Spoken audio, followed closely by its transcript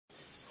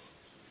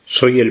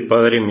Soy el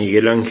padre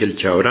Miguel Ángel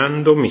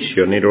Chabrando,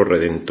 misionero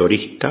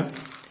redentorista,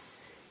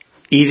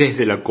 y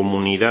desde la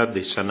comunidad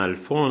de San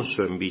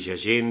Alfonso en Villa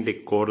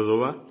Allende,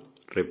 Córdoba,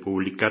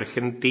 República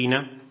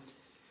Argentina,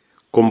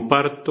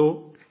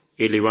 comparto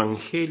el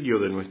Evangelio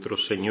de nuestro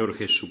Señor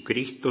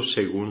Jesucristo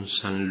según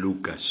San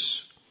Lucas.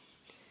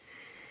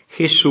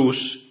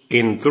 Jesús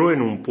entró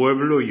en un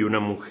pueblo y una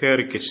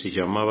mujer que se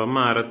llamaba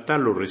Marta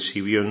lo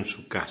recibió en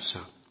su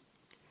casa.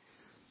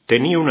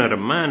 Tenía una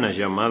hermana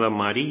llamada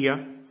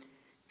María,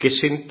 que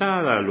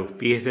sentada a los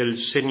pies del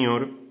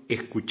Señor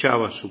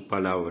escuchaba su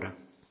palabra.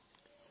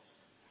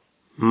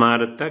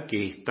 Marta,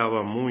 que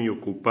estaba muy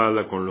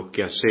ocupada con los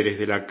quehaceres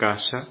de la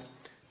casa,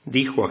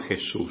 dijo a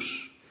Jesús: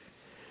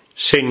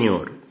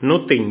 Señor,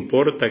 ¿no te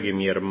importa que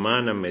mi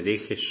hermana me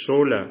deje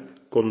sola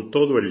con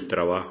todo el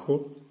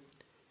trabajo?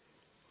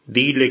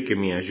 Dile que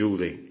me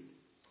ayude.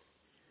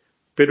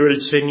 Pero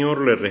el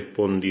Señor le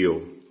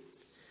respondió: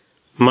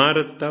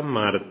 Marta,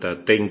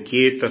 Marta, te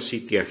inquietas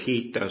y te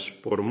agitas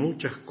por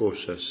muchas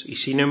cosas, y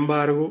sin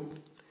embargo,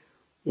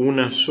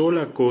 una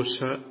sola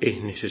cosa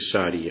es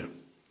necesaria.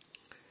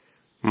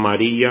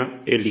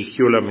 María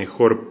eligió la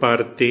mejor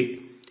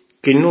parte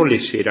que no le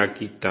será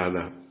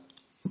quitada.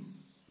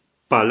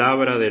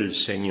 Palabra del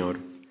Señor.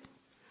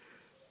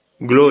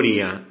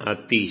 Gloria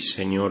a ti,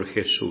 Señor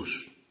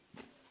Jesús.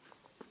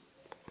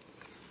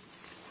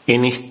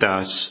 En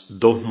estas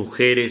dos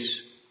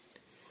mujeres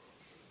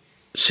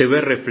se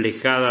ve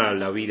reflejada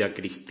la vida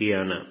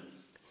cristiana,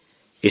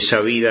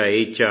 esa vida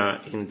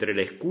hecha entre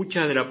la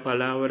escucha de la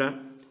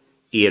palabra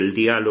y el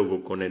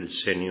diálogo con el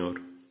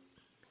Señor.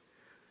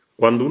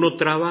 Cuando uno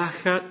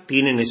trabaja,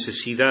 tiene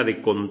necesidad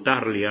de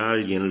contarle a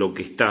alguien lo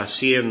que está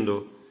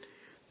haciendo,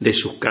 de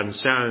sus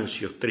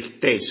cansancios,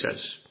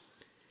 tristezas,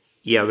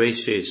 y a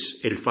veces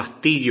el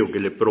fastidio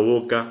que le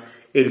provoca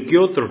el que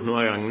otros no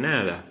hagan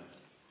nada.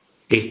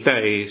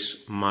 Esta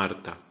es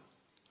Marta.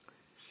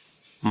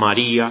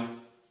 María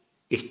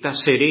está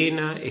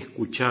serena,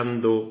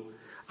 escuchando,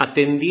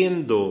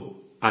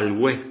 atendiendo al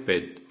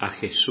huésped, a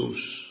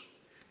Jesús.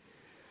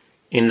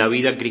 En la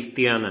vida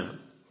cristiana,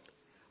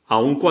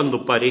 aun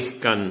cuando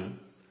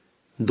parezcan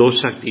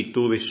dos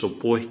actitudes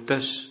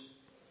opuestas,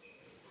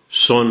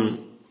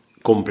 son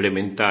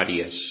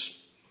complementarias.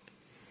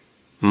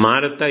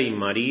 Marta y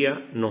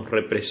María nos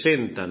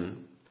representan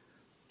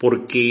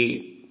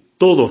porque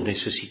todos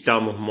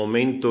necesitamos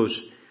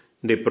momentos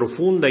de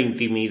profunda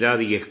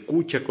intimidad y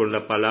escucha con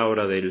la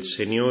palabra del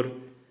Señor,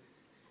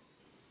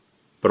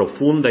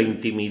 profunda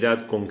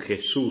intimidad con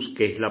Jesús,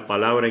 que es la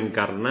palabra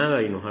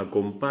encarnada y nos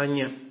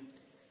acompaña,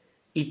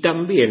 y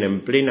también en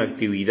plena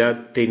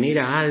actividad tener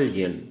a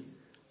alguien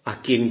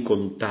a quien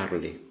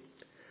contarle,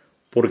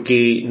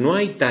 porque no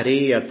hay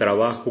tarea,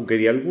 trabajo que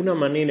de alguna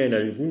manera en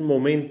algún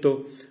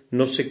momento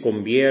no se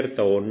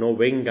convierta o no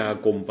venga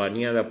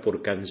acompañada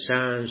por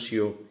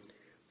cansancio,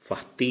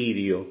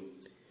 fastidio.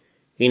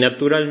 Y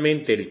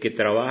naturalmente el que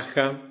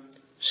trabaja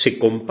se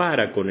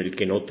compara con el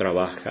que no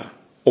trabaja,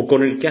 o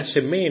con el que hace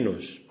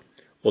menos,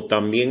 o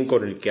también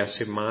con el que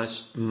hace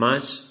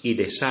más y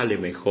le sale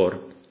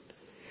mejor.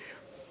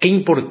 Qué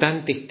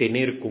importante es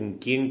tener con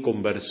quién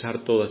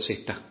conversar todas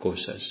estas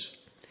cosas.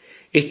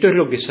 Esto es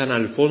lo que San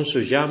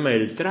Alfonso llama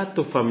el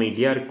trato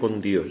familiar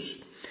con Dios,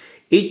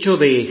 hecho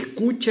de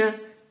escucha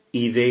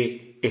y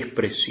de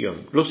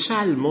expresión. Los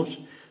salmos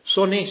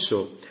son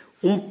eso,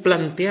 un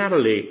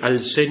plantearle al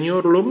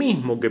Señor lo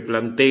mismo que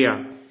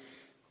plantea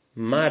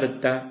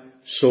Marta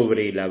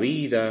sobre la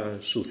vida,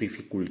 sus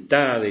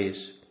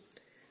dificultades,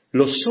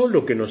 lo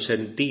solo que nos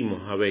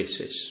sentimos a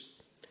veces.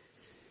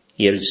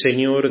 Y el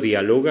Señor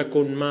dialoga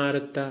con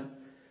Marta,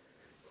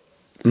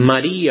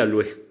 María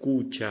lo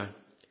escucha,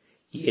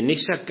 y en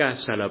esa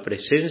casa la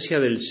presencia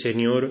del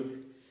Señor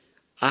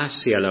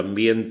hace al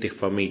ambiente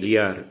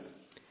familiar,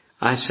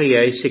 hace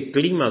a ese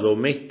clima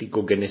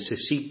doméstico que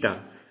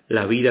necesita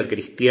la vida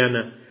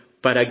cristiana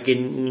para que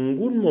en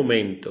ningún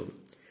momento,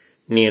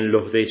 ni en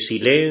los de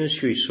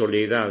silencio y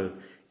soledad,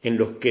 en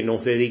los que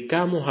nos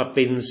dedicamos a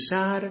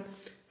pensar,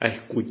 a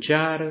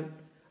escuchar,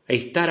 a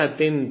estar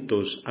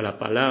atentos a la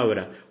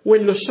palabra, o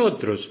en los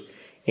otros,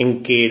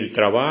 en que el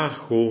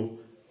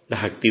trabajo,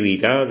 las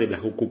actividades,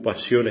 las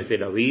ocupaciones de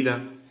la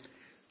vida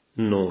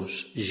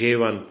nos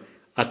llevan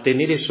a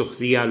tener esos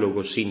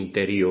diálogos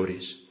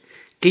interiores.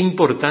 Qué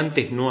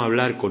importante es no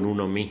hablar con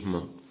uno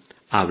mismo,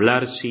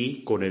 hablar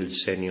sí con el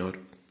Señor.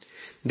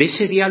 De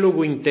ese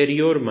diálogo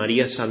interior,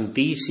 María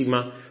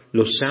Santísima,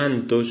 los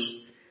santos,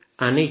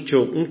 han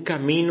hecho un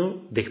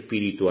camino de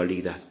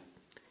espiritualidad.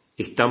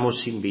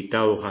 Estamos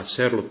invitados a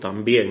hacerlo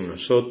también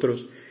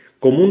nosotros,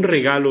 como un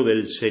regalo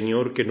del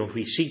Señor que nos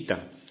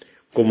visita,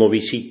 como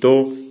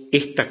visitó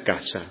esta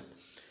casa,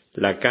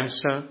 la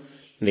casa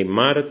de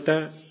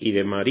Marta y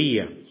de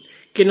María,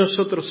 que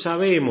nosotros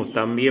sabemos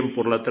también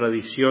por la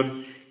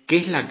tradición que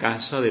es la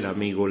casa del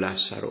amigo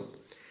Lázaro,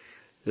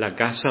 la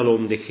casa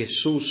donde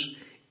Jesús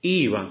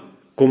iba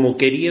como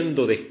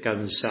queriendo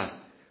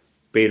descansar,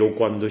 pero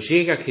cuando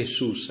llega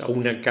Jesús a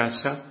una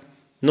casa,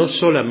 no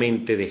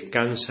solamente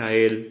descansa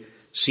Él,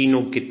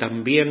 sino que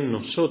también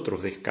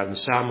nosotros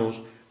descansamos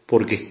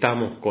porque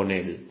estamos con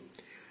Él.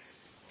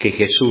 Que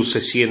Jesús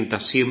se sienta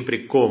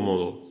siempre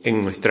cómodo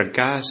en nuestra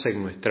casa,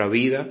 en nuestra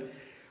vida,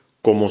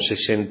 como se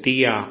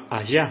sentía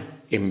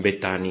allá en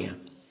Betania.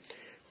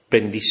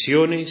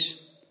 Bendiciones,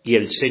 y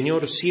el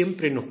Señor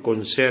siempre nos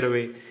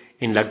conserve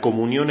en la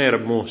comunión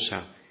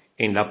hermosa,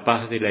 en la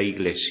paz de la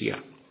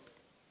Iglesia.